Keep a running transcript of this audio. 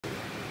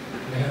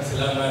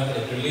Salamat,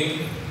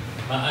 Edrelin.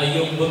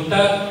 Maayong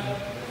buntag,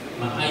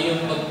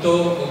 maayong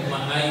adto ug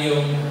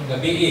maayong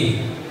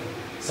gabi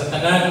sa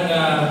tanan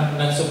nga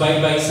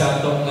nagsubaybay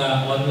sa atong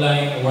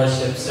online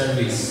worship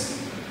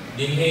service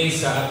dinhi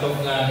sa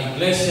atong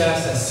iglesia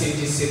sa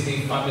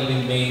City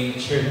Family Main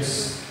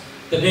Church.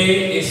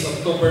 Today is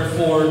October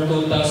 4,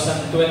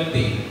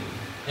 2020,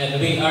 and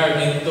we are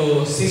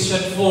into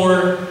Session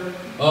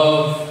 4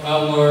 of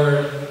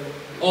our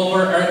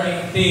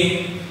overarching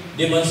theme,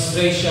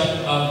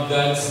 Demonstration of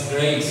God's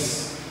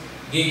Grace.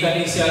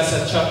 Gikan siya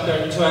sa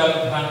chapter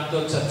 12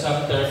 hangtod sa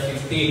chapter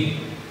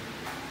 15.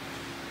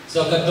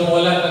 So kadtong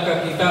wala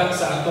nakakita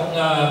sa atong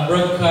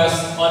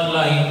broadcast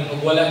online ug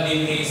wala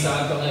dinhi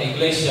sa atong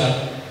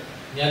iglesia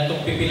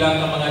niadtong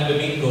pipila ka mga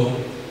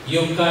Domingo,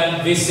 you can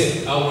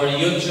visit our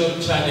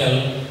YouTube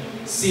channel,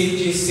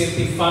 City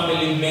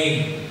Family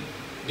Main.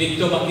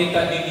 Dito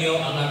makita ninyo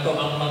ang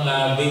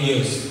mga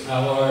videos,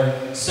 our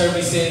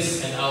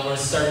services and our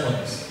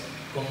sermons.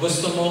 Kung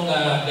gusto mo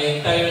the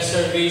entire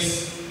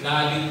service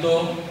na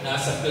dito,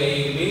 nasa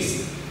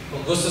playlist.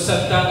 Kung gusto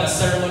sa nga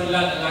sermon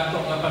lang ang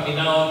atong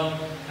paminawon,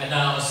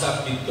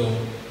 anausap dito.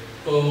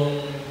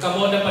 Kung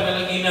kamo na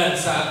panalanginan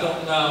sa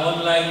atong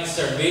online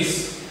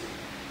service,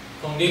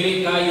 kung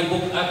dili kayo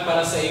bukat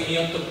para sa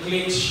inyo to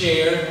click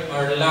share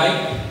or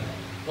like,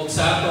 o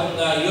sa atong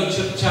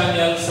YouTube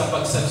channel sa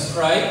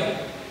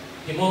pag-subscribe,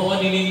 himuon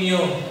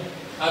ninyo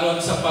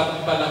aron sa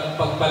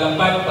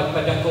pagpalapad,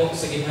 pagpadako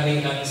sa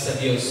ginharian sa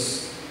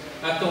Dios.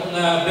 Atong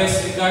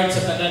best regard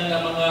sa tanan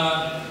nga mga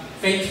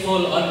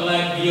faithful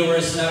online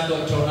viewers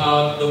nato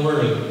throughout the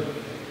world.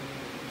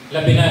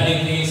 Labi na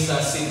din sa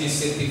City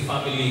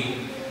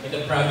Family in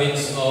the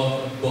province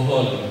of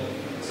Bohol.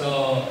 So,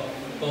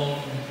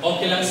 kung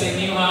okay lang sa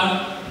inyo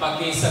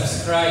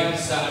paki-subscribe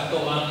sa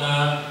ato ang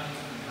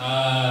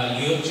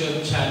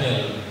YouTube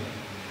channel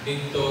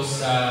dito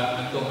sa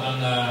ato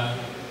ang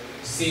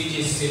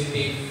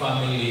City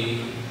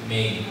Family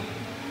Main.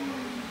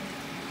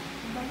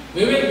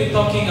 We will be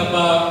talking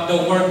about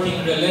the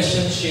working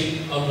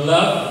relationship of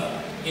love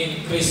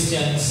in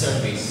Christian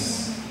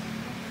service.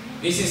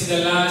 This is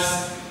the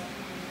last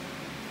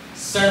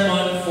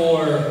sermon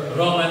for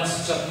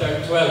Romans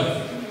chapter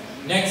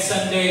 12. Next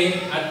Sunday,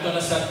 adto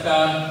na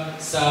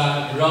sa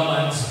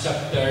Romans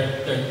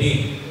chapter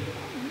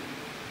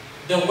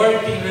 13. The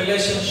working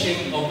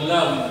relationship of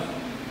love.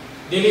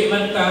 Dili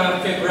man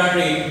ta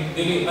February,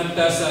 dili man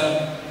ta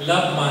sa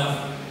love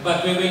month,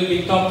 but we will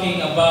be talking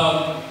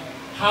about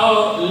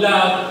how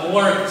love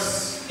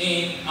works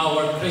in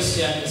our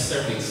Christian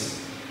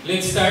service.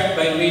 Let's start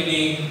by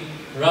reading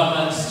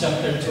Romans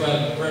chapter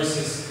 12,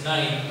 verses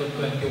 9 to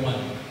 21.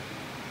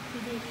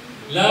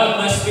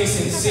 Love must be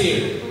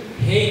sincere,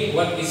 hate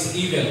what is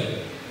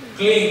evil,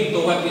 cling to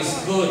what is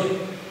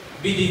good,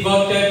 be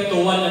devoted to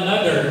one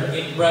another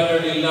in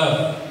brotherly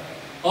love,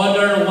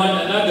 honor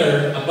one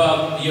another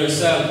above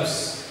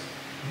yourselves,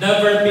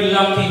 never be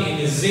lacking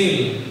in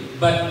zeal,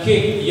 but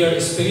keep your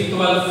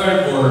spiritual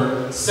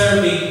fervor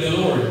serving the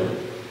Lord.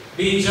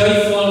 Be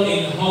joyful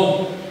in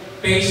hope,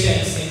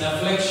 patience in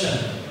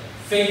affliction,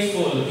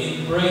 faithful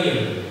in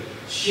prayer.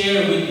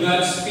 Share with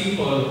God's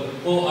people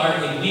who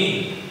are in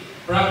need.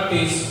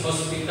 Practice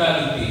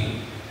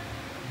hospitality.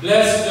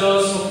 Bless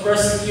those who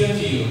persecute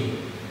you.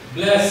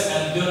 Bless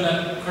and do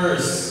not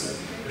curse.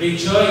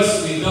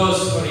 Rejoice with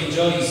those who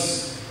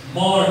rejoice.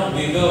 Mourn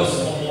with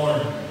those who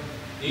mourn.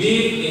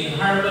 Live in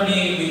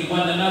harmony with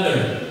one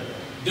another.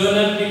 Do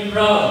not be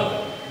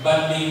proud,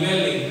 but be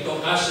willing to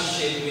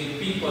associate with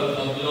people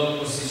of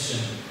low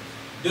position.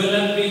 Do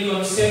not be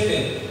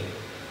conceited.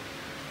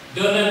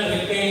 Do not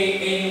repay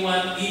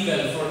anyone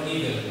evil for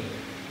evil.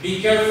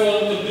 Be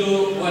careful to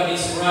do what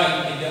is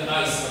right in the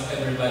eyes of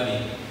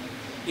everybody.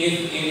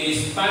 If it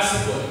is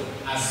possible,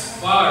 as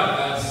far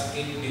as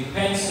it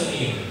depends on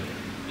you,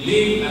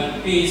 live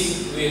at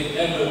peace with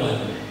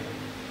everyone.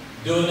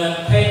 Do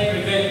not take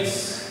revenge,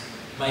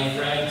 my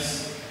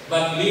friends,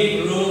 but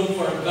leave room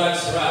for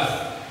God's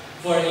wrath.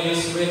 For it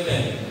is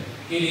written,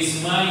 "It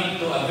is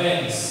mine to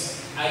avenge,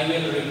 I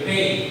will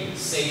repay,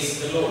 says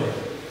the Lord."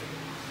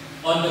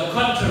 On the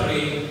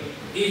contrary,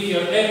 if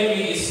your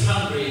enemy is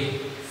hungry,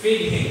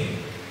 feed him.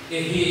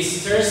 If he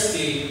is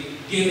thirsty,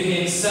 give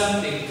him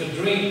something to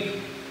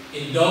drink.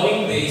 In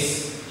doing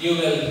this, you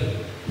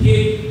will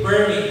heap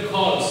burning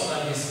coals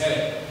on his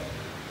head.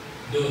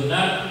 Do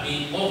not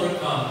be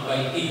overcome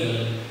by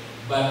evil,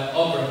 but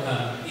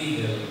overcome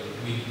evil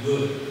with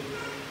good.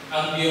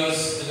 Ang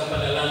Diyos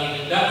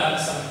nagapanalangin ng daan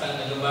samtang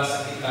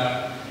nagabasa kita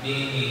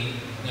niini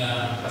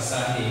nga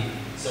pasahe.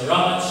 So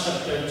Romans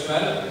chapter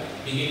 12,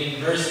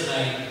 beginning verse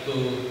 9 to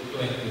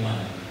 21.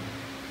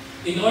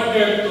 In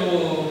order to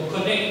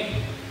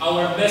connect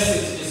our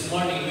message this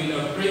morning with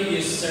our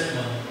previous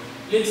sermon,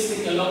 let's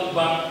take a look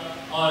back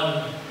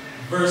on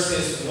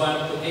verses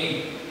 1 to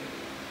 8.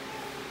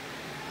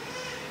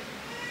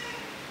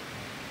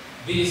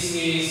 This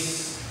is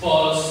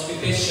Paul's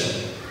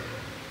petition.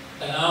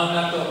 Tanaw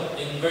na to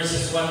in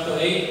verses 1 to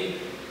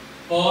 8.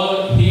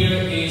 Paul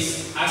here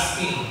is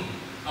asking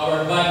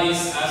our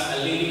bodies as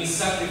a living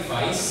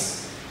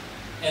sacrifice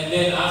And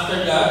then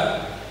after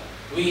that,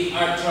 we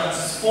are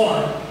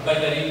transformed by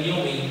the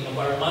renewing of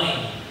our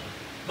mind.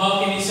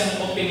 Mao kini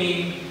siyang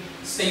opening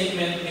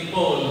statement ni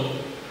Paul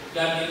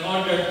that in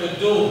order to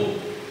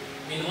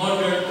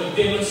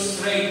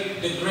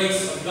demonstrate the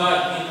grace of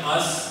God in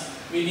us,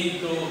 we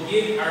need to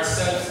give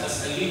ourselves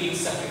as a living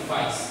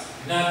sacrifice,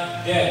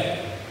 not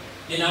dead.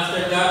 Then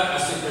after that,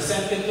 as we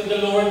present it to the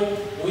Lord,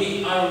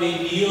 we are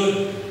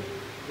renewed.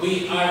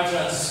 We are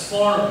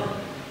transformed.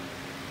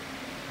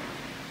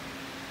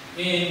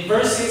 In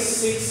verses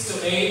 6 to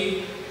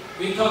 8,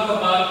 we talk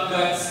about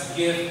God's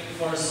gift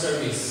for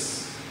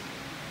service.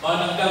 On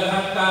ang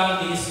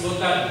daghang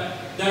gihisgutan,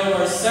 there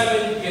were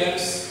 7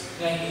 gifts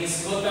na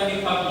gihisgutan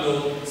ni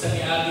Pablo sa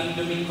niaging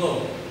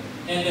Domingo.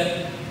 And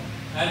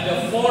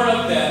the 4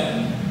 of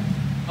them,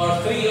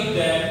 or 3 of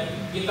them,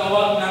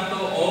 gitawag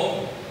nato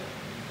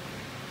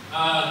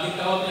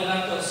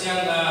siya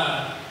na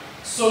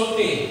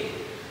sulti.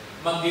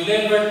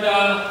 Mag-deliver ta,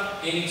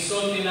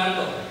 inig-sulti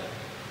nato.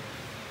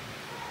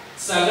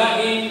 Sa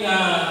laing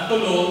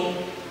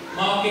tulong,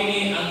 mao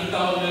kini ang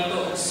gitawag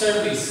nato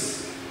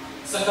service.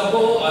 Sa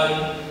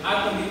kabuuan,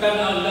 atong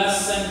gitanaw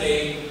last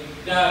Sunday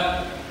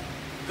that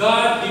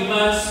God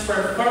demands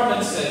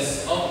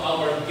performances of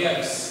our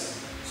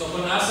gifts. So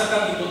kung asa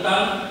ka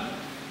gibutang,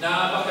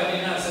 naa pa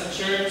kanina sa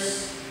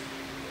church,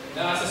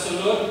 naa sa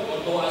sulod,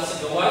 o tuwa sa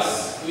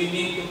gawas, we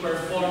need to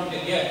perform the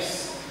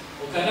gifts.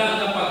 O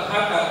kana ang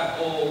paghatag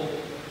o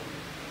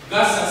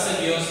gasa sa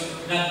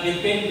Dios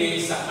nagdepende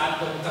sa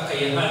atong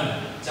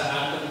kakayahan, sa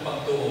atong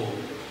pagtuo.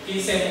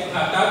 Kinsay mong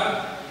hatag,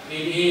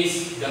 it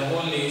is the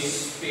Holy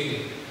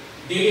Spirit.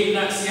 Dili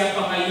na siya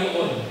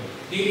pangayoon,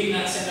 dili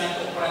na siya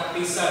nato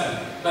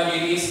praktisan, but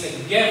it is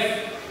the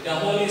gift. The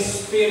Holy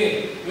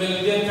Spirit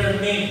will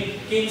determine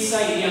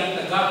kinsay iyang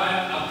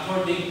tagaan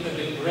according to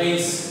the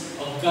grace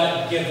of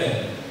God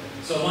given.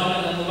 So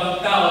man ang ubang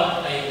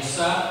tao ay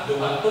usa,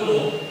 duha,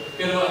 tulo,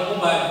 pero ang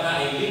uban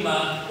na ay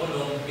 5,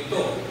 6,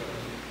 7.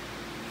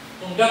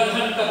 Kung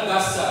daghan ka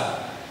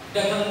gasa,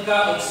 daghan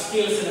ka of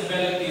skills and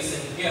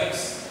abilities and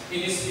gifts,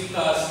 it is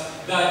because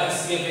God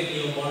has given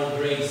you more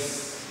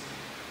grace.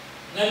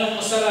 Nganong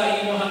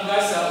usara imo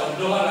hanggasa o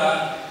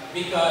duhara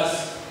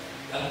because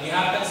ang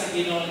gihatag sa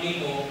Ginoo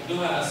nimo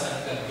duha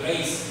sa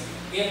grace.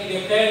 It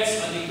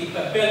depends on the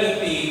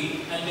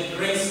capability and the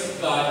grace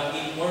of God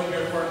in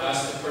order for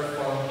us to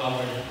perform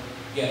our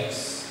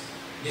gifts.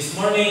 This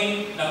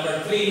morning,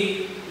 number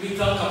 3, we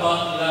talk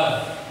about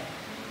love.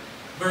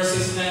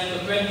 Verses 9 to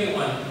 21.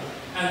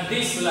 And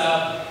this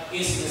love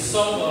is the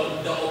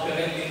so-called the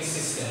operating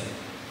system.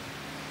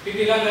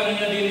 Pipila kami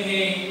nga din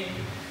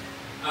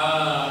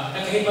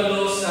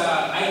nakahibalo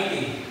sa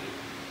IT.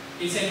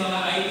 Kinsa mga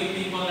IT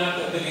people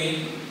nato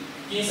din,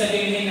 kinsa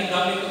din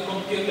nagamit og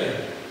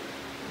computer.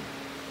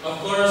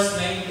 Of course,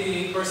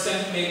 90%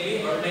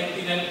 maybe or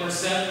 99%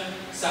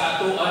 sa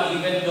atoa,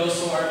 even those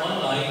who are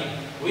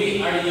online,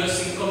 we are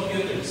using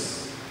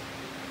computers.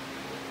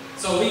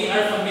 So we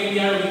are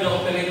familiar with the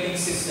operating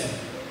system.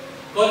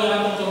 Kung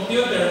ang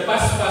computer,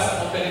 pas-pas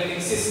ang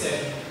operating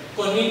system,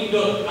 kung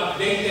nindot,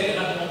 updated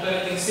ang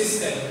operating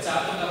system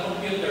sa atong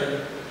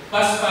computer,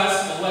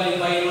 pas-pas o wali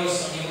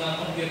virus ang imong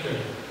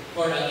computer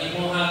or ang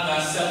imong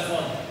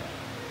cellphone.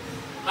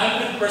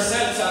 100%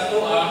 sa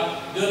atoa,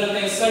 doon na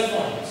tayo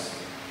cellphones.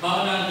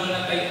 Mauna doon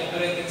na tayo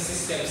operating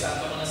system sa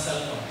atong mga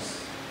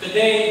cellphones.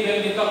 Today,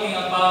 we'll be talking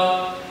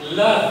about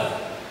love.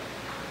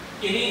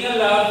 Kini nga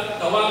love,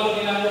 tawag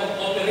nila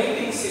po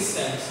operating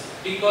systems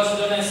because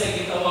doon na siya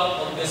gitawag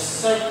of the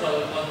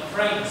circle of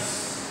friends.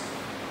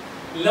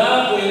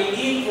 Love will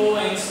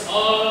influence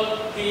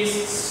all his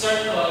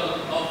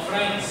circle of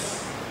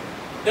friends.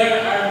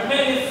 There are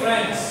many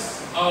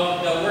friends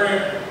of the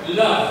word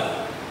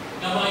love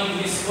na mga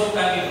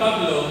inismutan ni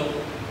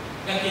Pablo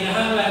na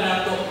kinahanglan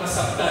nato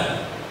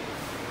masabtan.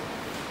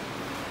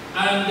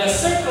 And the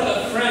circle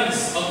of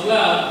friends of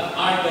love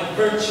are the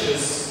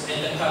virtues and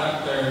the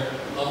character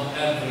of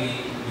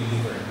every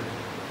believer.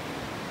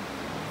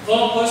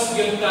 Focus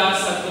yun ka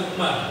sa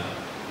tugma.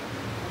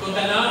 Kung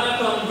tanaw na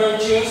ito ang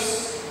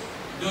virtues,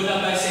 doon na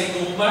ba siya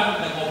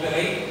gugma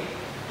nag-operate?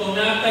 Kung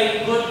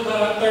natay good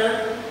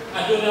character,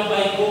 doon na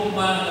ba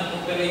gugma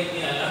nag-operate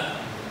niya na?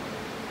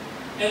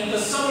 And to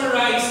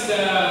summarize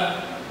the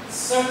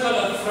circle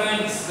of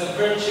friends, the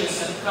virtues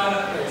and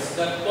characters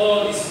that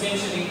Paul is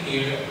mentioning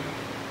here,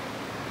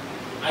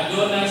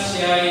 aduna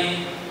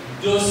siya'y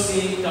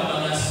 12 ka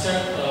mga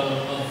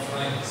circle of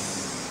friends.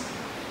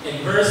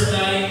 In verse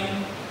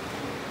 9,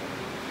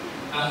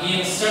 ang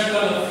iyang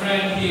circle of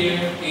friend here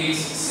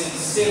is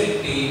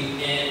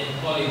sincerity and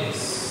holiness.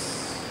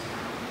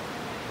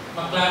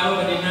 Maklaro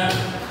ba din na,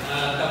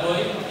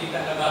 Taboy? Makita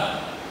ka ba?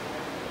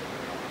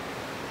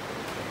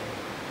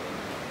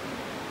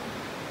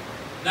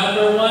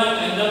 Number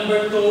 1 and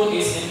number 2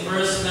 is in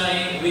verse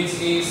 9, which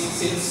is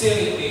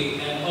sincerity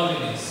and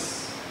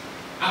holiness.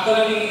 Ako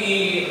lang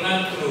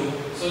i-run through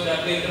so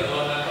that later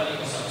on ako lang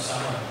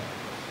usap-usama.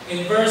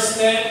 In verse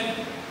 10,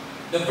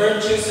 the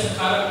virtues and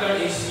character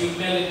is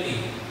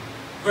humility.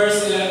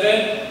 Verse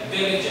 11,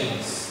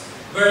 diligence.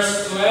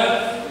 Verse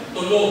 12,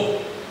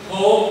 tulog.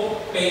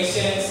 hope,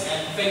 patience,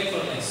 and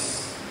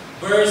faithfulness.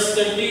 Verse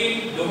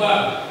 13,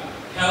 duha,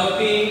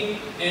 helping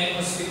and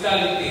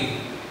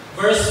hospitality.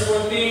 Verse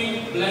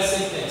 14,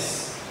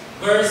 blessedness.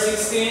 Verse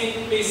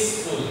 16,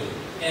 peaceful.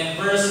 And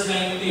verse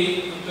 19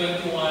 to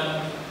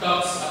 21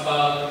 talks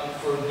about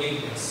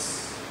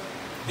forgiveness.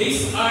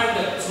 These are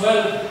the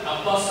 12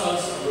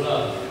 apostles of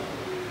love.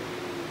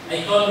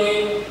 I call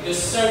it the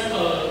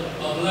circle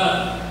of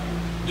love.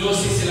 12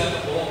 sila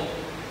kabuo.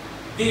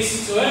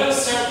 These 12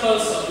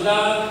 circles of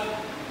love,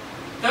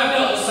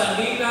 kada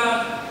usa nila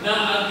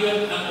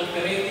naagyon ang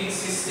operating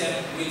system,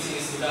 which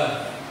is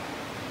love.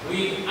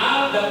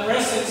 Without the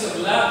presence of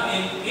love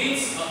in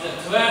each of the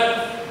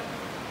 12,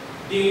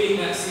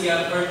 dili na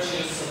siya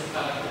virtues of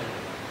character,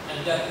 and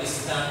that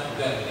is not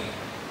godly.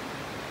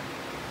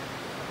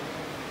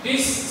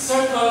 These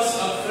circles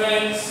of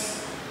friends,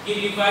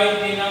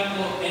 i-divide din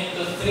ako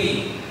into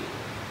 3.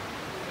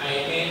 I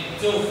mean,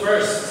 2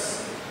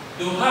 firsts.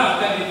 Duha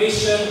ka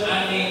division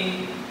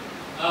aning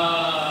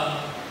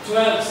 12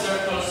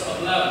 circles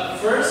of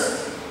love.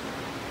 First,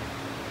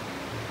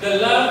 the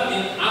love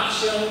in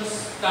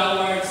actions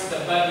towards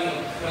the body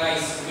of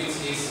Christ, which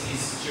is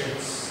His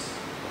church.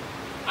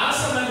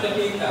 Asa man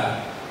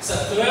dapita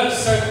sa 12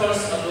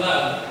 circles of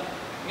love,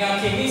 nga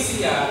kini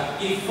siya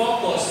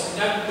i-focus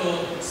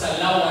ngadto sa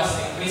lawas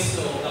ni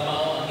Kristo nga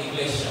mao ang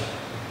iglesia.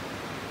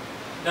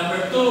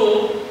 Number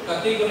 2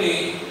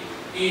 category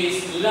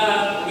is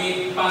love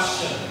with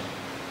passion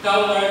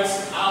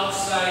towards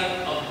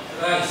outside of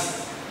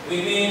Christ.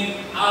 We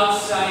mean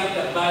outside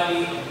the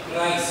body of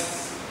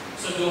Christ.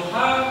 So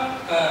duha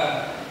ka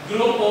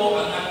grupo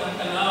ang atong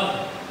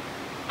tanaw.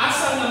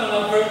 Asa nga mga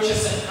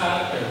virtues and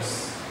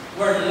characters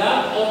where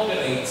love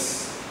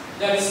operates,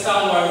 that is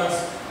towards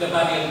the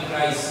body of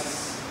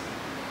Christ.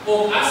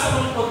 Kung asa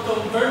man po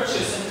itong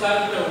virtues and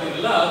character with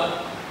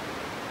love,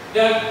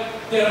 that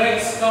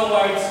directs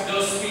towards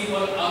those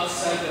people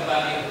outside the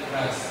body of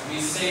Christ. We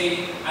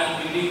say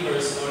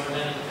unbelievers or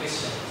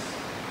non-Christians.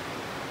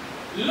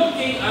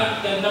 Looking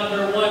at the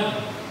number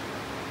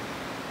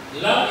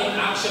 1, love in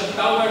action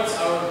towards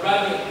our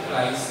body of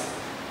Christ,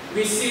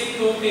 we see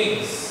 2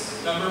 things.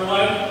 Number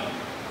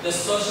 1, the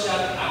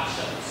social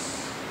actions.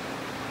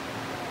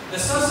 The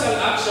social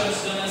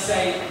actions doon na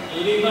say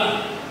 5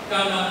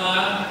 ka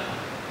mga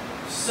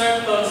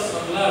circles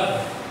of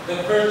love,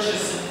 the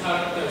virtues and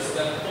characters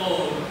that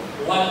Paul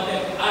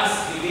wanted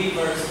us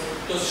believers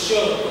to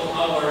show to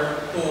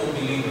our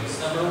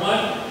co-believers. Number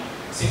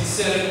 1,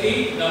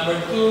 sincerity. Number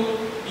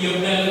 2,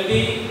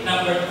 humility.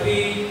 Number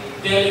 3,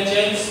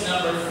 diligence.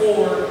 Number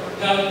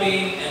 4,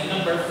 helping. And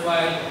number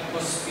 5,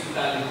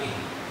 hospitality.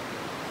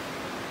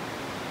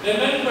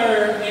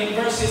 Remember in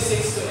verses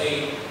 6 to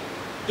 8,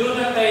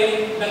 doon na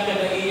tayo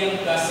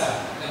nagkadaiyang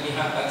gasa na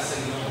gihatag sa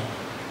Ginoo.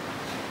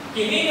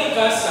 Kini nga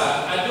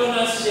gasa,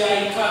 aduna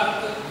siya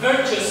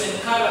virtues and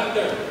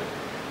character,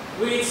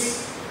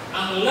 which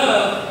ang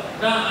love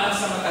naa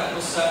sa matag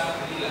usa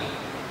nila.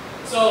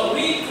 So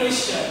we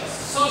Christians,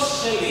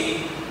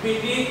 socially, we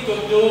need to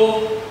do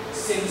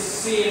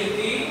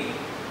sincerity,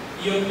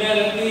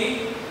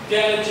 humility,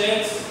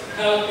 diligence,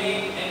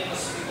 helping, and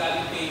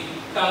hospitality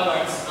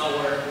towards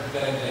our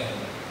brethren.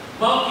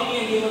 Mao kini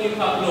ang giingon ni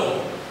Pablo.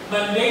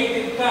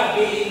 Mandated ka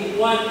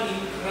being one in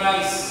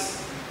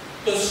Christ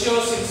to show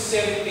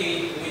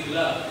sincerity with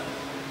love.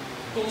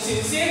 Kung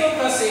sincero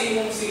ka sa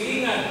imong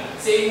silingan,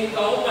 sa imong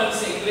kauban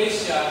sa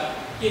iglesia,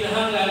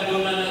 kinahanglan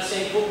doon na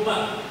siya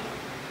gugma.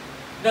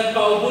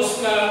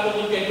 Nagpaubos ka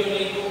kung kay doon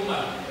na gugma.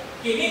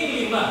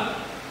 Kining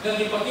 5 na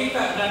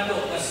ipakita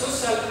nato na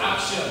social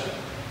action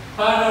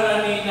para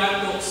rani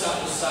nato sa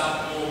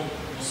usa o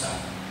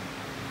usa.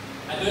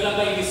 Ano na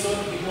ba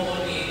ilisod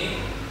himuon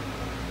niini?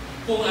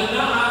 Kung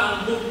anaa ang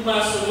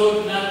gugma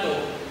sulod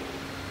nato,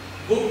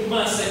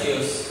 gugma sa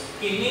Dios,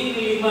 kining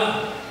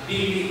 5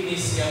 dili ni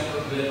siya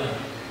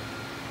problema.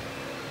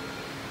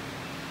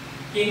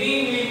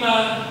 Kining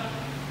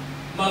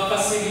 5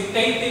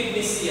 ma-facilitated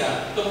ni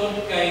siya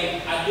tungod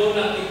kay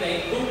aduna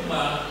kitay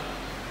gugma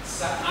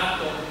sa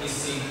ato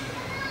isig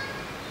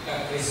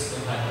ka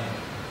Kristohanon.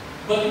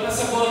 Kung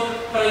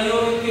pasabot,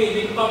 priority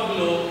ni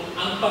Pablo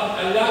ang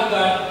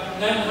pag-alagad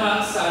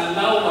nganha sa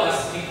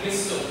lawas ni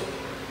Kristo.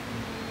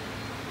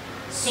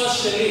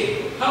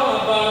 Socially,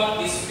 how about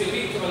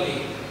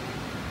spiritually?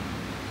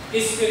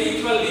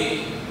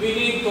 Spiritually, we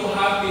need to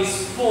have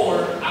these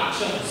 4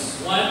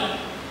 actions.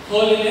 1,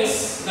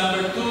 holiness.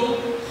 Number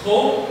 2,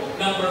 hope.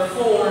 Number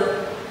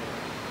 4,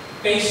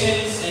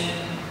 patience. And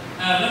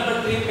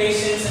number 3,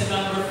 patience. And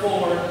number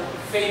 4,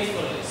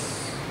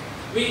 faithfulness.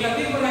 We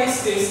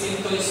categorize this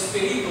into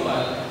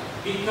spiritual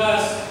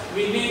because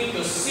we need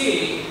to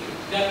see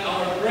that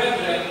our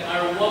brethren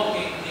are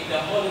walking in the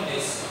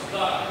holiness of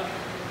God.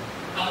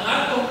 Ang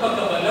atong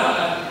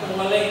pagkabalaan, kung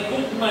walay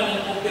gugma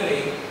ng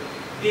operate,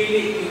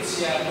 dili yun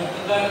siya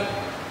mong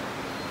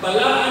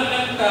balaan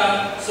lang ta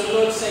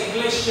sulod sa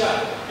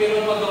iglesia,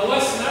 pero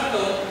magawas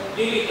nato,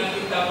 dili na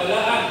kita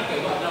balaan.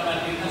 Kaya wala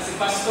naman din si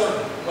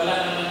pastor, wala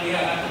naman diha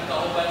atong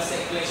kauban sa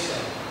iglesia.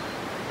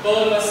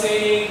 Paul was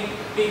saying,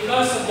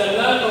 because of the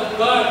love of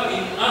God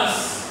in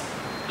us,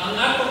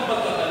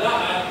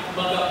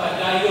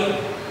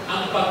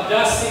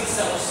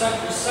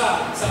 bisag usa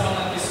sa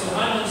mga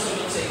Kristohanong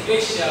sunod sa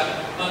iglesia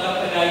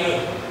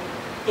magapadayon.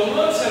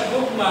 Tungod sa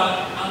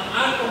gugma ang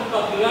atong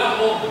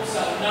paglaog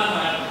sa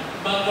unahan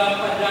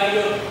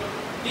magapadayon.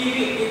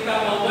 Dili kita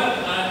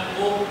mawad-an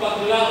o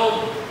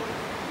paglaog.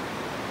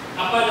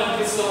 Apan ang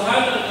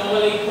Kristohanon nga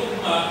walay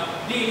gugma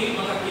dili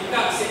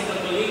makakita sa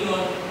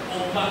kagalingon o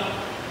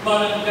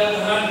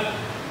mananggalhan.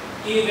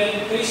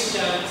 Even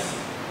Christians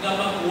nga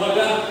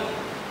magwala,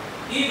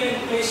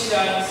 even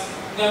Christians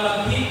nga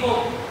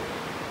maghikog.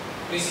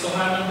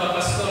 Kristohanon ba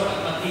pastor at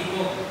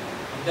maghikog?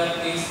 That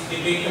is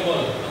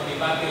debatable.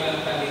 Mag-debate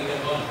lang ta later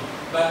on.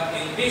 But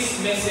in this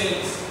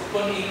message,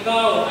 kung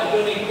ikaw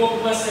adunay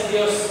gugma sa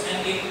Dios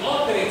and it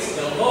operates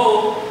the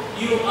hope,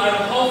 you are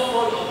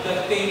hopeful of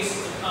the things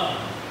to come.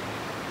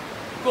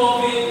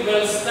 COVID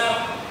will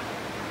stop.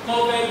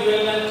 COVID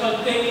will not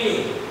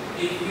continue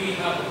if we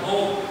have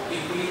hope,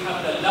 if we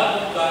have the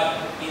love of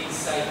God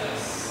inside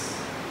us.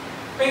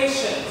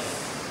 Patience.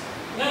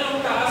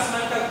 Nganong taas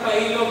man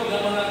tagpailog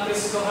ng mga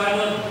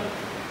Kristohanon?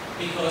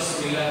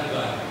 Because we love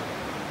God.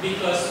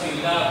 Because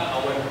we love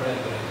our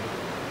brethren.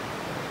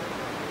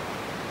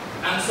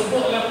 Ang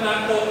subo lang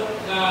nato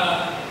nga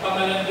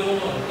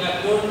pamalandungon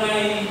nga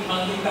dunay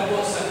manghitabo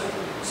sa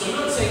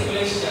sunod sa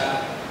iglesia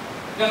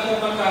nga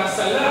kung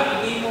makasala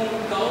ang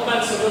imong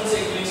kauban sunod sa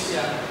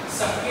iglesia,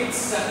 sakit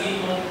sa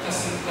imong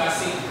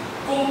kasing-kasing.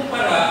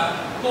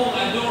 Kumpara kung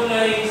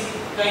adunay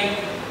kay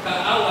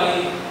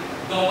kaaway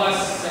gawas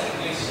sa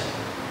iglesia.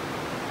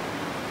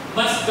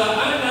 Mas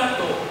gaan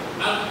nato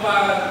ang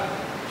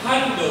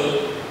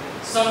pag-handle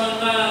sa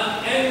mga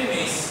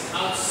enemies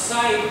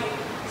outside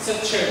sa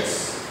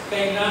church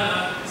kay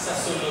naa sa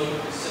sulod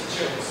sa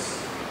church.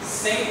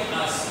 Same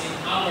as in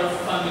our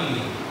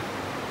family.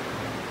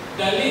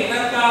 Dali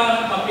na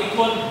ta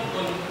mapikon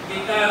kung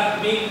kita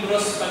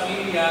membros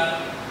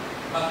pamilya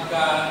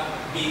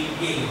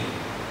magkabigil.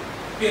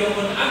 Pero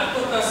kung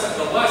adto ta sa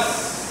gawas,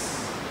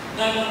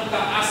 nganong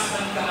taas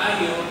man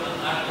kaayo ang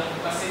atong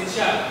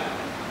pasensya.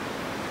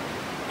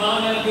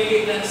 Maunang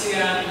dili na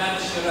siya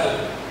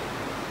natural.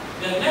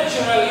 The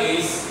natural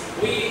is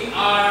we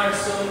are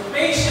so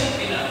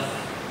patient enough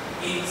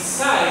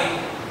inside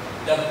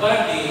the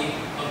body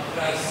of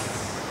Christ.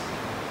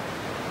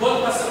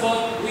 What was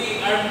about we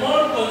are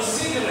more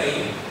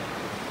considerate,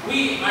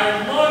 we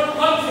are more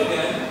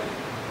confident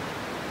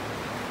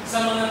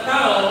sa mga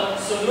tao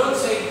sulod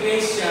sa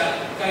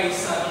iglesia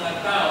kaysa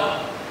mga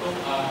tao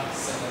tuwa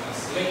sa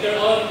labas. Later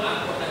on,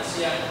 ako na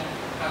siya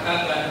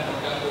kakagan o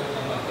kakot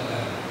na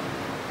magkagan.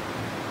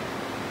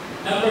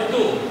 Number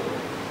 2.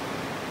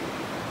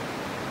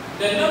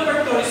 The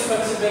number 2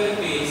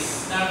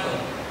 responsibilities nato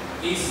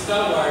is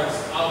towards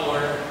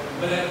our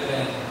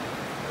brethren.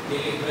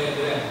 Dili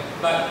brethren.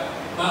 But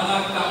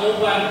mga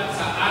kauban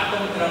sa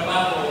atong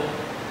trabaho,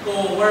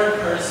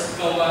 co-workers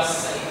gawas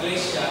sa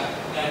iglesia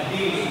nga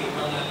dili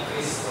mga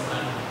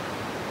Kristohanon.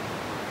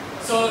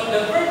 So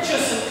the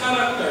virtues and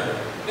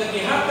character nga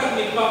gihatag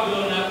ni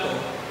Pablo nato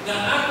nga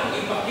atong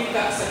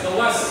ipakita sa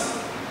gawas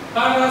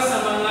para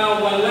sa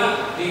mga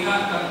wala diha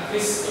kang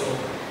Kristo,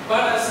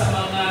 para sa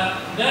mga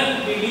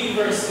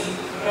non-believers in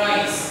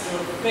Christ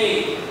or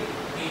faith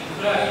in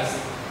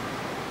Christ,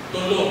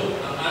 tulong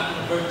ang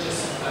atong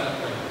virtues and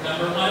character.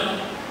 Number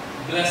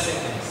 1,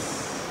 blessedness.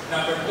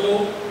 Number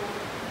 2,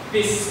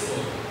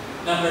 peaceful.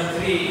 Number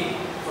 3,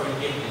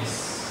 forgiveness.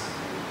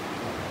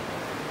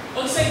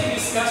 Unsay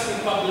gi-discuss ni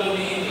Pablo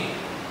niini?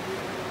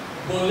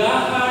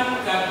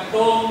 Bulahan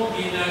kadtong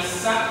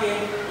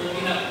ginasakit o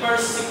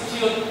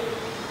gina-persecute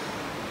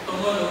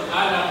tungod og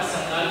alang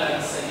sa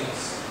ngalan sa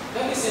Dios.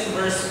 That is in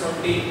verse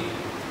 14.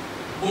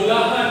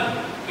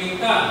 Bulahan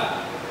kita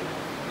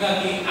nga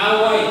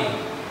giaway,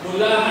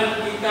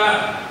 bulahan kita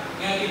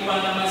nga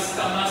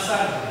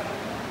gipanamas-tamasan.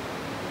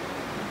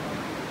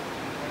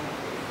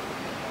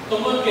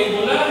 Tungod kay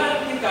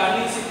bulahan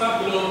kita ni si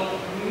Pablo,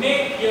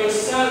 make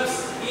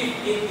yourselves if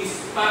it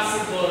is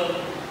possible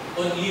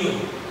on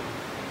you.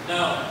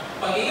 Now,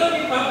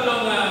 pag-ingon ni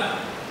Pablo nga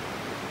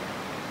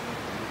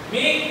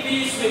make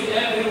peace with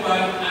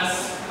everyone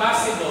as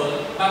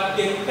possible but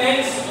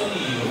depends on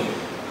you,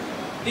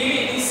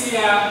 dili ni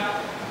siya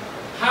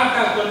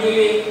haka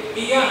kundi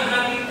iya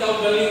hangin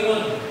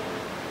kaugalingon.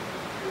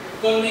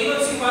 Kung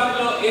ingon si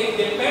Pablo,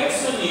 it depends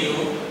on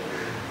you.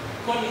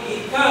 Kung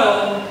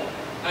ikaw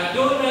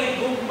adunay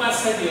gugma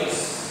sa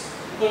Dios,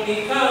 kung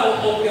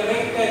ikaw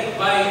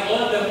operated by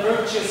all the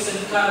virtues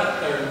and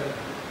character,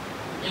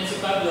 yan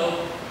si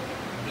Pablo,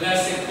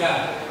 blessed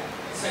ka.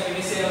 Sa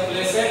kinisaya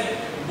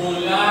blessed,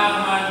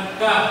 bulahan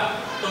ka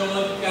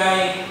tungod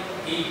kay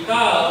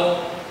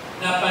ikaw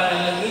na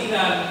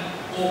panalanginan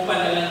o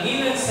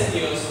panalanginan sa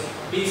Dios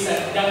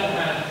bisan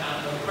daghan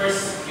ang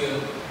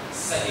persecute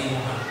sa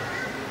imuha.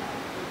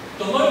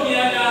 Tungod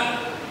niya na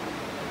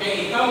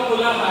kay ikaw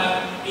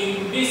bulahan,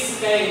 imbis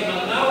kay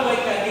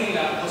mangaway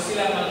kanila o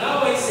sila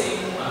mangaway sa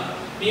imuha,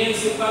 niyan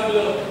si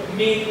Pablo,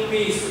 make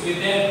peace with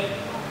them.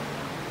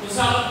 Kung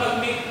saan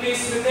pag-make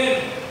peace with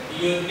them,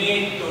 you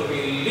need to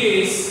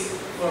release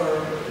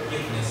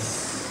forgiveness.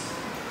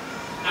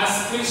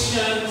 As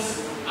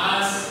Christians,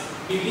 as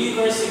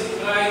believers in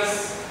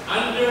Christ,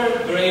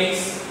 under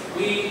grace,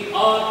 we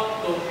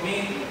ought to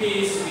make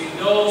peace with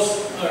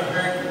those who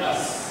hurt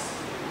us.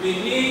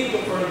 We need to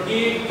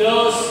forgive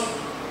those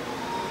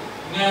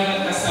nga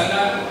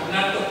nagkasala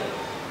nato.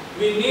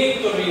 We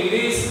need to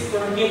release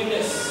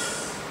forgiveness.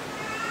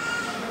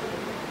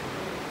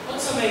 Kung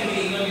sa may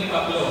giingon ni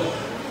Pablo,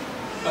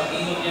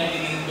 pag-ingon niya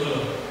dining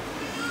tulo.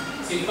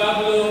 Si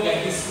Pablo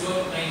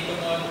gahisgot na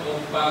itungod o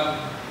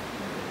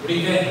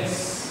pag-revenge.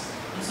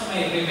 Kung sa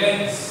may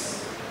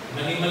revenge,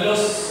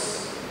 manimalos.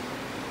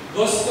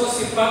 Gusto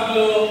si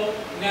Pablo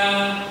na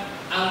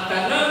ang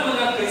tanang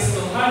mga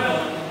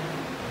Kristohanon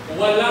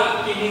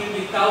wala kining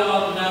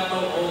gitawag nato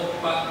o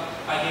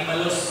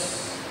panimalos.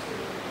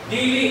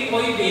 Dili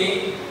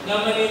pwede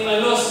nga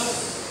manimalos.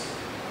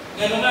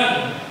 Nga naman,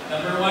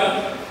 number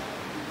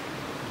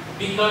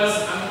 1,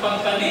 because ang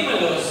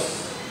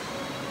pagpanimalos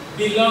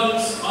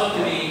belongs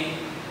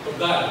only to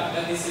God.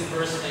 That is in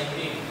verse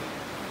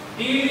 19.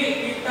 Dili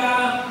kita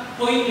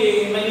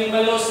pwede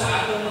manimalos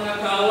sa atong mga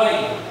kaaway.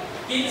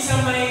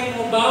 Kinsa may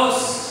mubaws,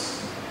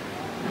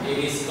 it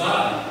is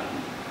God.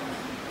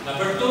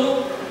 Number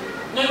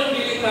 2, nganong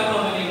dili ka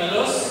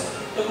manimalos?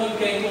 Tungod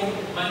kay kung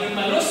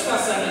manimalos ka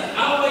sa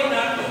nag-away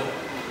nato,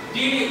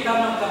 dili ka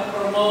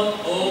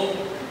makapromote o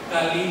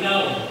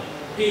kalinaw,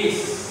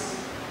 peace.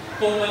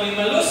 Kung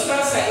manimalos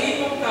ka sa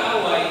imong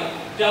kaaway,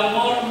 the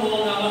more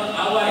mo nga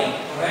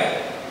mag-away,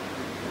 correct?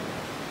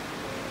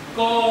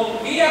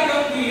 Kung iya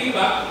kang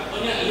gilibak,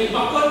 o niya,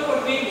 libakon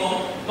po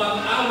nimo,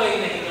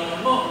 mag-away na hinawan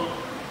mo.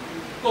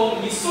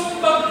 Kung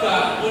isumbag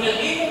ka, o niya,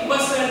 imong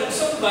basta ng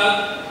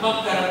sumbag,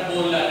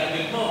 magkarambola na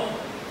din mo.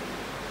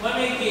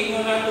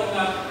 Manikingo na ito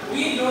nga,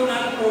 we do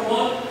not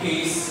promote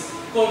peace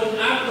kung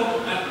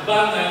atong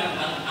atbangan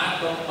ang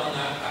atong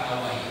mga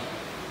kaaway.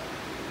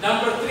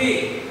 Number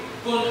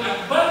 3, kung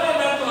atbangan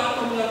na ito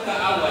atong mga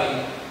kaaway,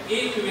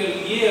 it will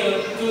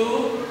yield to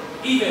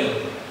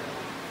evil.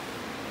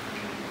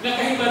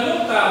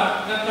 Nakahibalo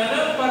ka na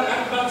kanang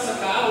pag-atbang sa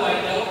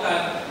kaaway,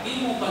 dautan,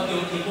 di mo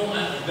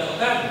pag-ihimuan ang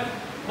dautan.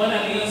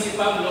 Mananiyon si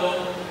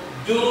Pablo,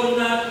 do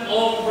not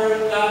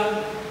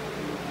overcome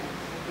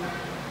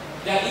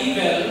the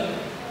evil,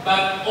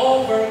 but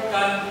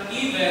overcome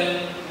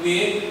evil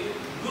with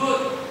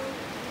good.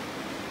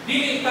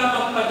 Dili ka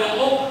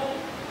magpadaog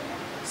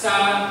sa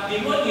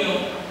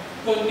demonyo,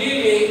 kundi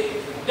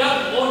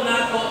dag-o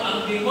nato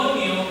ang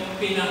demonyo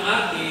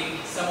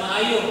pinaagi sa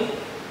maayo.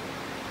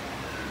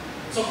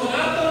 So kung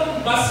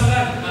atong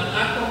baslan ang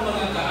atong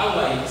mga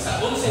kaaway sa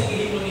unsay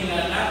gihimo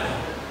nila nato,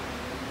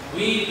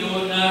 we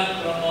do not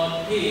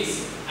promote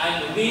peace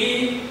and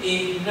we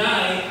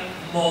ignite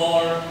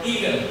more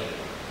evil.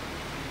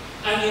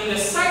 And in the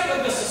sight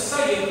of the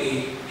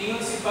society, ingon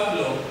si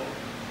Pablo,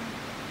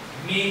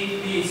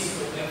 make peace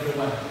to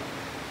everyone.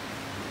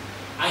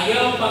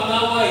 Ayaw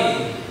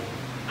pangaway,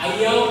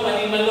 ayaw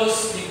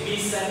panimalos ni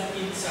bisan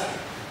kinsa.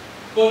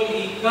 Kung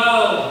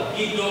ikaw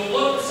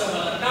giduot sa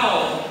mga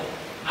tao,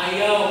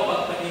 ayaw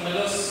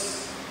pagpanimalos.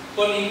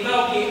 Kung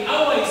ikaw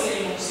giaway sa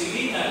imong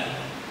silingan,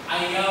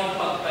 ayaw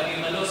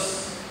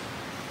pagpanimalos.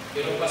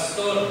 Pero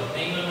pastor,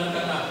 naingon man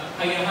ka na,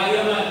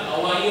 haya-haya man,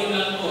 awayon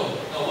lang ko,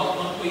 kawak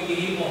man ko'y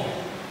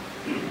gihimo.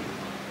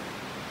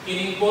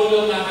 Kining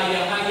polo nga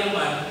haya-haya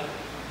man,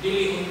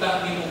 dili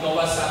unta ni mo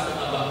gawas sa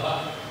atong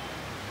ababa.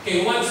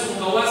 Kay once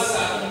mo gawas sa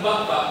atong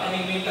baba,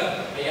 kaning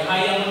minta,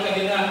 haya-haya man ka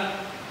din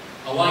na,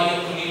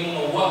 awayon ko ni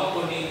mo, awak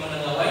ko ni mo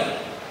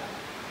nangaway.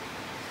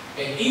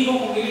 Kay imo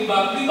kong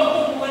ilibag, libag ko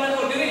kung ka na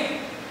ko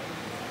din.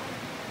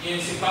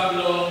 Yun si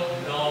Pablo,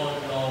 no,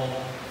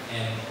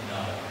 and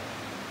no.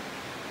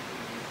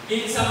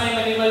 Kinsa may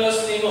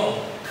manimalos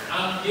nimo,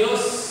 ang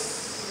Dios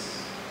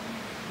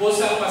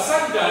busa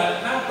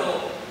pasagdan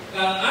nato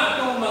ng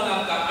atong mga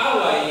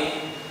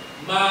kaaway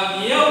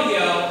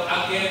magyaw-yaw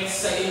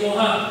against sa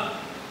imuha.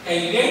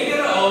 Kay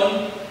later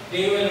on,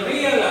 they will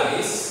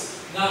realize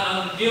nga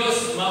ang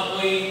Dios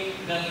maoy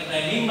nang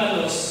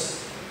nanimalos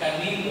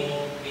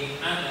kanimo ni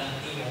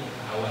anang imong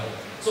kaaway.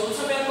 So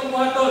unsa may atong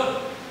buhaton?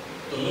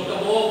 Tulo ka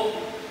buok,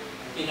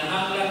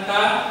 kinahanglan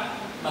ka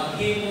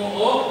maghimo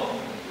og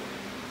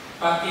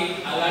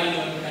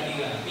pakig-alayon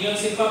kanila. Niyon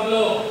si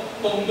Pablo,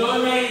 kung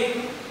doon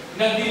ay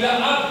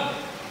nagdilaab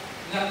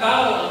nga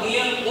tao, ang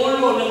iyang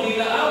ulo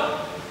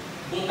nagdilaab,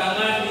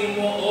 butangan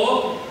nimo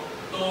og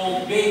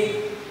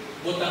tubig,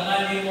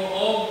 butangan nimo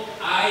og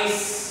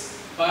ice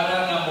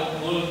para nga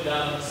mag-cool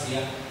down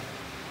siya.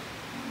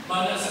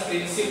 Mana sa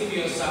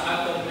prinsipyo sa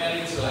atong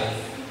marriage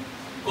life,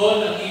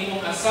 kung ang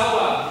imong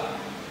asawa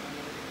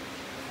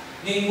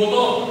ning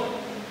buto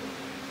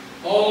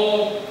o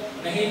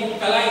nahimong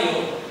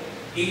kalayo,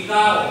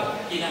 ikaw,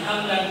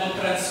 kinahanglan mo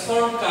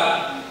transform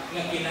ka,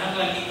 nga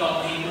kinahanglan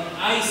ikaw mahimong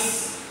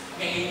ice,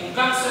 nga imong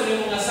kakso ni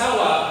mong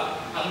asawa,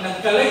 ang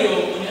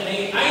nagkalayo, kunya na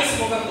yung ice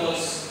mo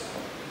kakos,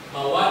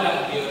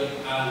 mawala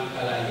yun ang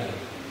kalayo.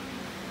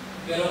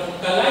 Pero kung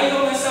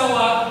kalayo ang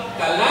asawa,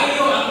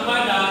 kalayo ang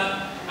mana,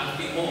 ang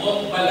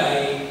tibuok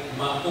balay,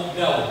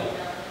 mapugdaw.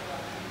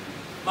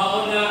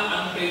 Mauna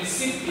ang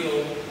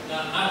prinsipyo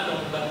na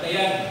atong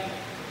bantayan.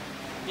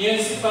 Ngayon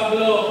si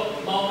Pablo,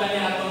 mao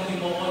kanya atong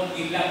himuon,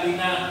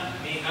 ilabi na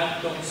ni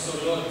atong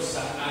sulod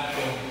sa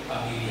atong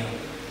pamilya.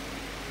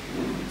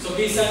 So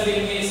bisan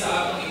din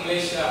sa atong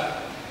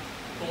iglesia,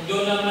 kung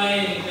doon na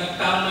may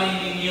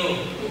nagtamay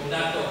ninyo, kung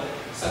nato,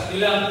 sa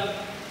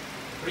tilang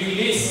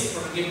release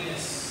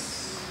forgiveness.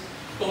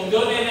 Kung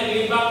doon ay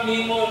naglibak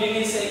nimo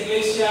din sa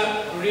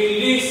iglesia,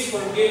 release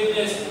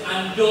forgiveness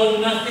and do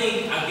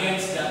nothing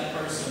against that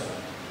person.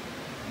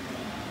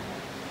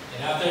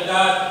 And after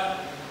that,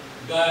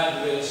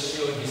 God will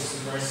show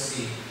His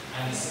mercy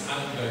and His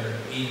anger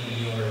in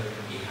your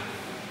behalf.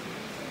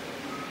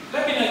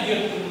 Labi na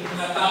yun kung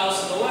mga tao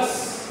sa gawas.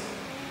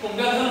 Kung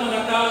daghang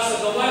mga tao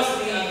sa gawas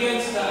ni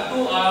against the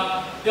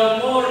atua, the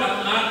more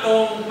ang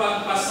atong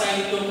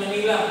pagpasayto na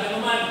nila.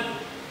 Ano man?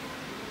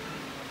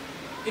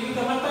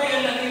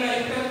 Kamatayan na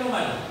nila impyerno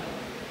man.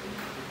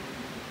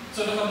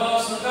 So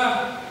nakabawas na ka.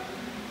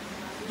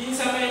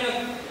 Kinsa may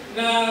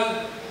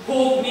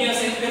nag-hug niya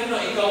sa impyerno,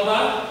 ikaw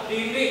ba?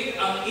 Dili,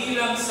 ang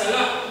ilang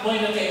sala mo'y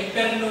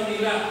naka-impyerno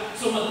nila.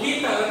 So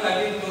magkita ka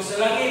ta dito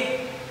sa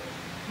langit.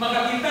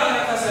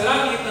 Makakita ka sa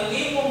langit ng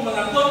imong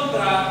mga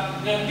kontra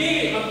na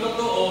dili ang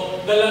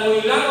totoo,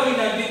 galangoy-langoy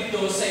na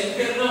dito sa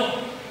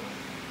impyerno.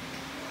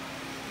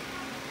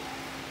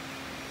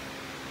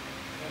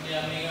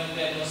 Kaya mingon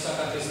tayo sa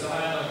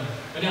Kakristohanon.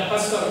 Kaya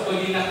pastor,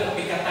 pwede na ko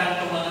pikatan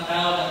itong mga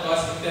tao na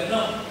tuwas sa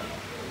impyerno.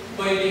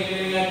 Pwede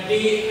nga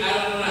di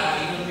ara,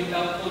 inong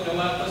bitaw ko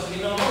dawatos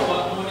Ginoo,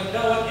 wag mo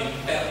nagdawat,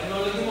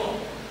 impyerno lagi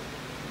mo.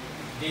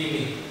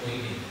 Dili,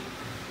 pwede.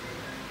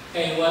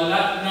 Kaya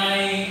wala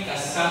na'y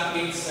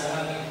kasakit sa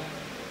langit.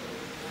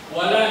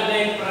 Wala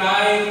na'y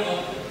pride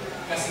o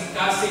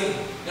kasing-kasing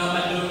nga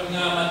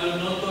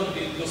madunotod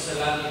dito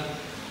sa langit.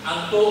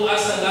 Ang tuwa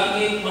sa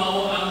langit,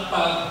 mao ang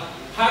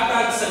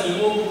paghatag sa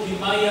lumubog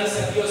himaya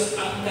sa Dios,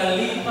 ang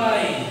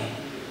kalipay.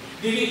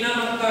 Dili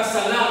naman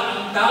kasala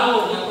ang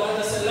tao na kuha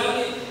na sa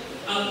langit.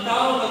 Ang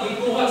tao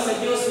nagikuha sa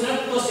Dios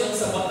ngadto siyang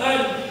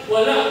sabakan.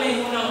 Wala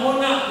na'y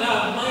hunahuna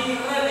nga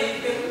mayra na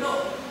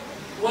impyerno.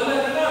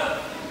 Wala na.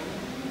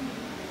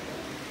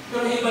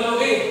 Pero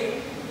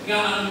hibaluin nga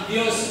ang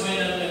Dios may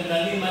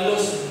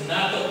nananimalos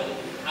nato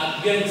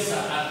agad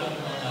sa atong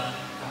mga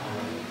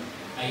kaaway.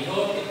 I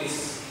hope it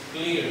is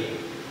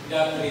clear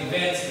that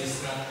revenge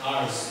is not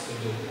ours to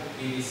do.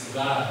 It is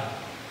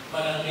God.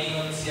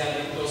 Manangingon siya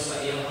dito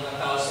sa iyang mga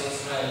tao sa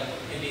Israel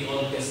in the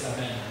Old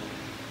Testament.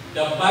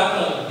 The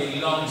battle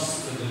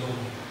belongs to the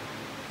Lord.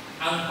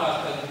 Ang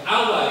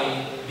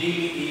pag-away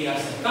dili iya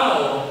sa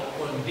tao,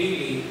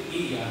 kundi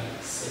iya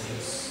sa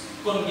Diyos.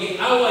 Kung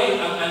giaway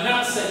ang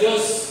anak sa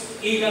Diyos,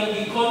 ilang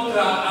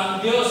gikontra ang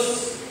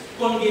Diyos.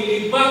 Kung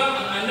gilibak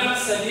ang anak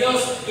sa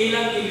Diyos,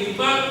 ilang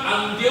gilibak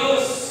ang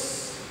Diyos.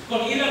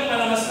 Kung ilang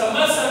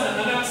panamastamasan ang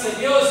anak sa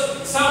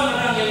Diyos, sama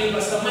na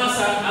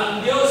ngalibastamasan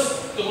ang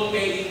Diyos. Tungkol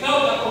kay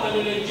ikaw, ako ano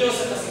ng Diyos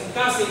sa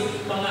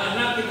kasing-kasing, mga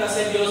anak kita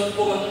sa Diyos,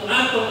 o ang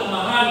atong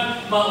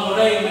amahan,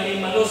 mauray,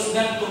 manimalos,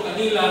 ngadto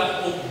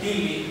kanila, o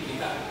dili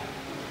kita.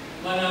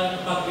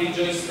 Manang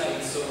mag-rejoice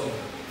tayo so.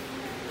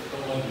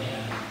 Tungkol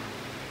niya.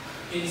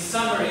 In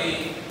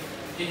summary,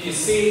 if you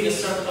see the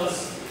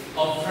circles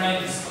of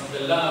friends of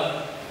the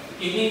love,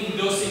 ining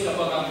dosi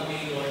kapag ang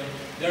mingon,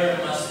 there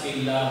must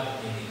be love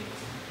in it.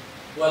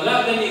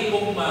 Wala gani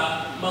kung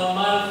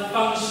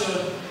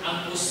ma-malfunction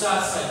ang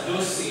usa sa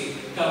dosi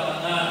ka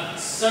mga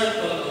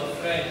circle of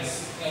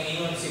friends nga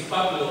ingon si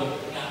Pablo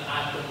nga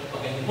atong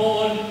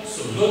paghimuon,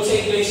 sulod sa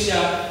iglesia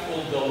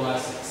o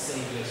gawas sa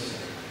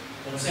iglesia.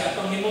 Kung sa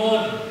atong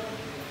himuon,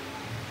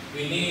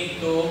 we need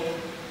to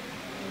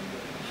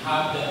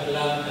have that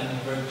love and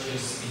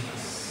virtues in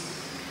us.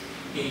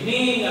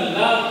 Kini nga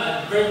love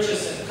and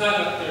virtues and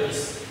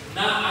characters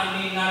na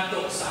ani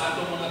nato sa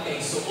atong mga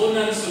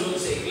kaigsuonan sulod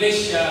sa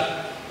iglesia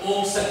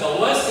o sa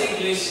gawas sa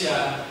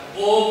iglesia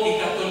o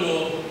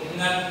ikatulo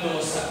ngadto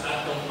sa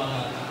atong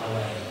mga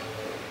kaaway.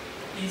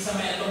 Kinsa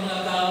may atong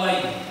mga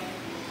kaaway?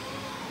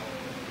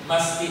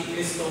 Maski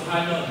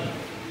Kristohanon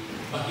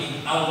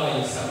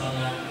makig-away sa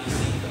mga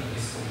isig ng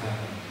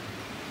Kristohanon.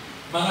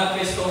 Mga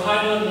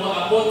Kristohanon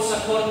moabot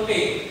sa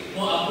korte,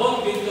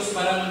 moabot dito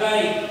sa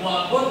barangay,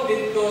 moabot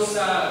dito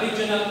sa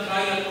regional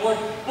trial court,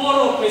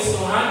 puro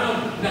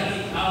Kristohanon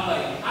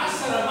nakig-away.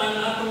 Asa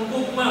raman atong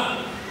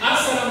gugma,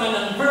 asa raman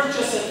ang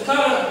virtues and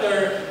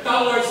character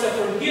towards the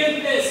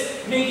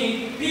forgiveness,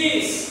 making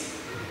peace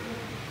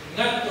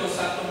ngadto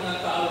sa atong mga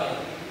kaaway.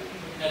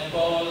 And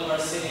Paul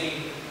are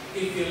saying,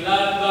 if you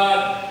love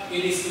God,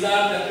 it is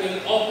love that will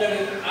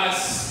operate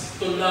us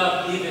to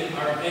love even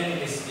our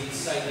enemies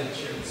inside the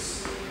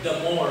church.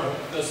 The more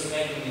those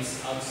enemies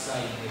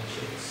outside the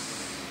church.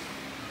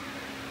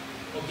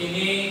 O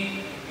kini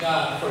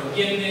nga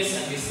forgiveness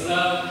and His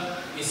love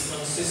is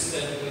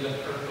consistent with the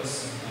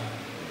purpose of God.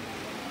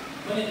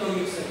 Manito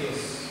yung sa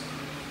Diyos.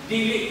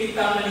 Dili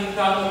kita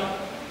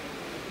maningkamot.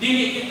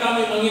 Dili kita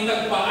may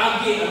mangitag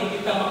paagi aron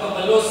kita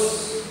makabalos.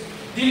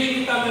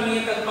 Dili kita may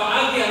mangitag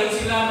paagi aron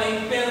sila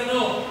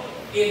ma-imperno.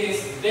 It is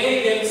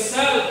they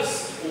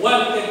themselves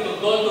wanted to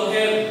go to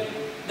hell,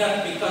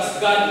 not because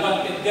God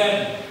wanted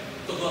them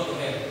to go to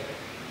hell.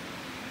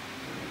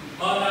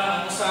 Mao na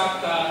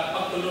usa ka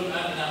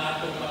pagtulunan na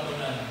atong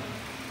matunan.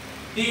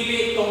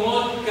 Dili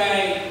tungod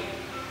kay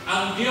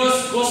ang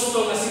Dios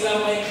gusto nga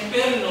sila may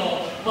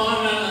imperno,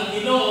 mao nang ang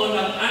Ginoo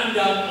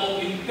nag-andam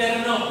og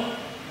imperno.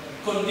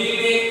 Kundi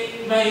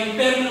may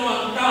imperno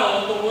ang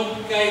tao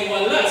tungod kay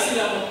wala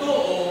sila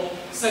motuo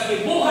sa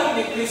gibuhat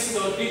ni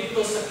Kristo dito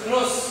sa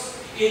cross.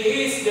 It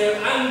is their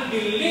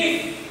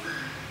unbelief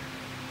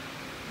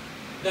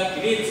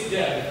that leads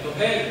them to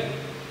hell.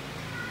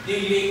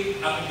 Dili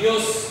ang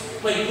Dios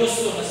may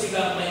gusto na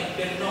sila may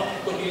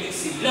imperno, kundi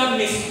sila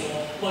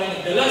mismo may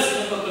nagdala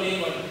sa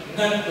pagpalingon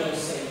nganto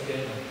sa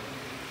imperno.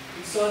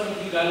 So,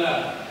 anong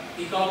higala?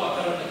 Ikaw pa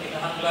karon na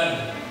kinahanglan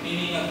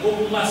nini nga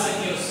gugma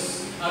sa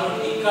Dios aron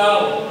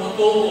ikaw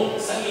motuo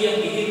sa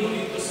iyang gihimo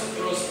dito sa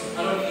cross,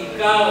 aron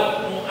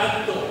ikaw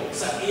moadto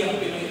sa iyang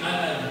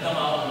pinuy-anan na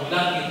mao ang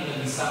langit nga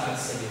gisaad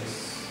sa Dios.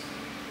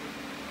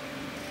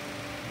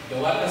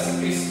 Gawa ka si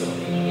Kristo,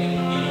 hindi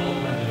mo Ginoo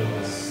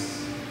maniluwas.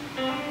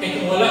 Kaya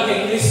kung wala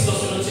kay Kristo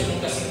sulod sa imong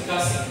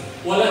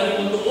kasing-kasing, wala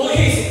nimong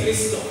tuoy si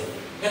Kristo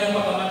nga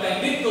nagpakamatay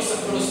dito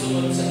sa cross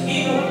tungod sa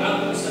imong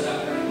agong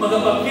sala.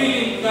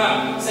 Magapabilin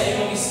ka sa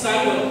imong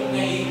estado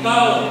na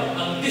ikaw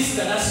ang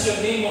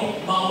destinasyon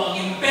nimo, mao ang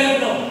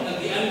imperno nga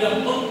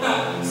giandam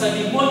unta sa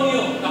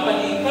demonyo. Kapag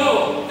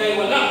ikaw kay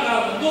wala ka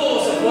motuo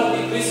sa buhat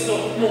ni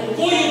Kristo,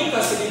 mukuyog ka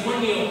sa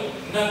demonyo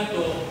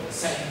ngadto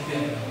sa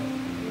imperno.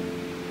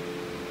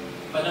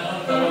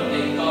 Panahon karon na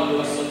ikaw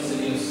luwasod sa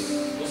Dios.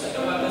 O sa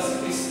kabata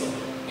si Kristo,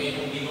 kay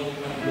mong Ginoo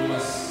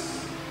luwas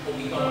kung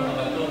ikaw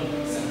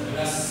makabaton sa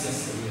grasya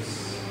sa Dios.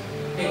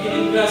 Kaya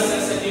kining grasya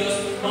sa Dios,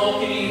 mao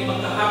kining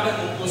magkahagat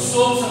o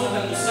kusog sa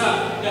matag usa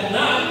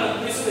ganaan ang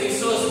Kristo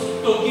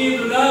Jesus to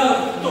give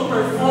love, to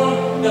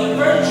perform the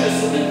virtues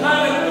of the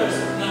characters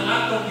na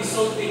atong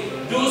gisulti.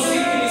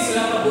 Dusig kini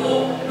sila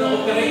kabuo na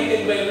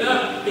operated by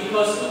love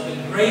because of the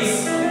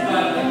grace of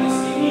God that is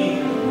in you.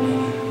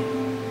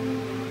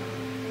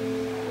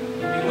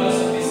 Because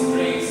of this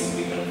grace,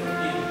 we can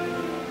forgive.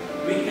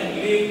 We can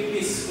live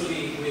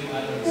peacefully with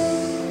others.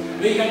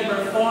 We can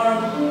perform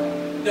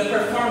the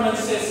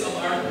performances of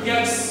our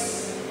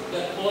gifts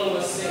that Paul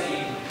was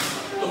saying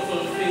to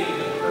fulfill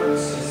the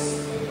purposes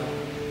of God.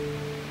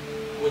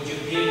 Would you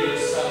give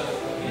yourself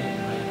to Him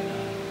right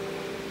now?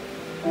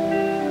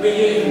 Will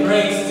you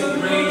embrace the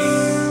grace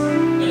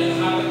that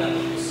happened at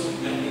the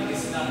Pusog and it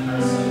is not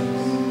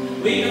ourselves?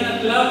 We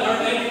cannot love our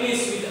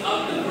enemies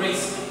without the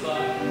grace of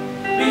God.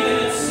 We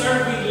cannot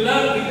serve with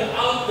love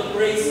without the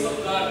grace of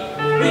God.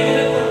 We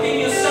cannot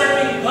continue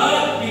serving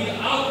God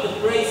without the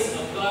grace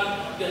of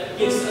God that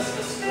gives us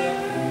the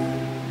strength.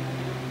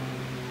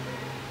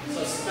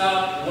 So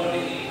stop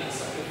worrying and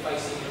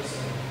sacrificing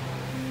yourself.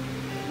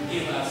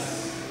 Give us.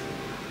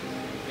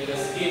 Let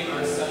us give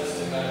ourselves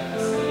to God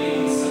as a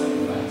living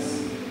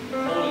sacrifice,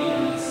 holy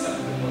and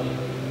acceptable,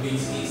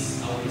 which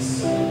is our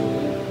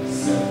reasonable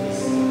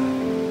service.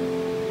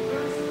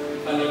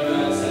 Father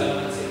God,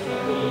 salamat sa iyong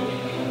pagtulong ng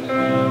iyong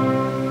kanya.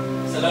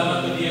 Salamat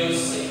to Diyos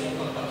sa iyong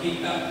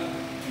pagpakita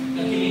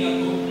na kining ang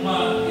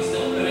gugma is the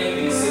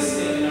operating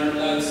system in our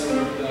lives,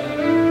 Lord God.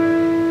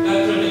 God,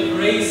 through the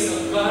grace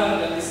of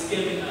God that is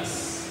given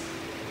us,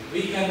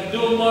 we can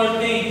do more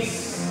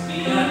things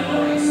beyond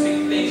our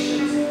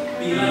expectations,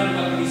 beyond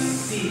what we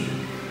see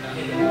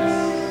ahead of us.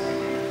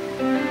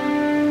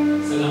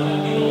 Salamat,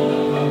 Ginoo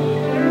ng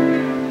Panginoon.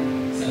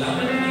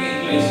 Salamat ng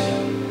Iglesia.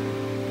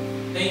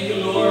 Thank you,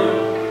 Lord,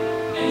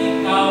 na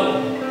ikaw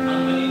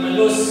ang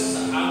manimalos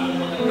sa among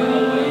mga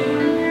kaaway.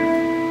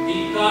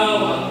 Ikaw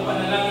ang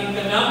panalangin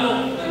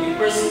kanamo na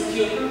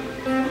i-persecute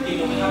o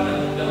ginuhatan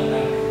ng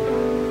dautan.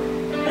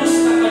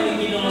 Pusta ka ni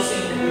Ginoo sa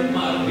iyong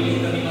gugma ang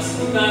bilhin kami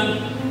masalitan.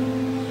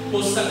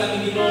 Pusta ka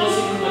ni Ginoo sa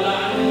iyong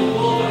balaan na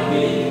dugo ang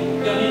bilhin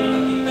kami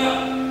makakita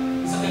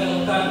sa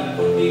kalautan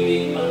kung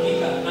dili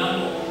makita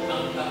namo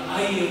ang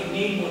kaayon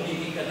nimo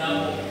dili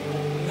kanamo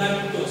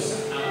ngadto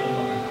sa among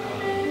mga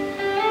kaaway.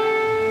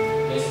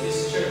 Bless this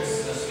church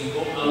as we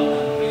go out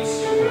and preach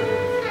your word.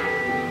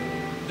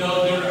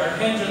 Though there are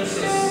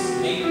hindrances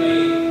made by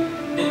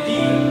the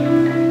devil,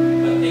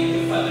 but thank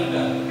you, Father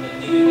God, that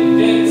even the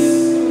gates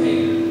of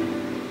hell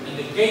and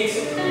the gates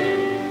of hell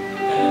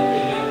cannot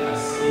prevent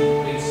us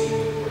in preaching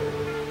your word.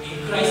 In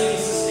Christ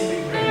Jesus' name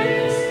we pray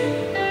and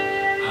thanksgiving.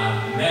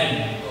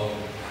 Amen.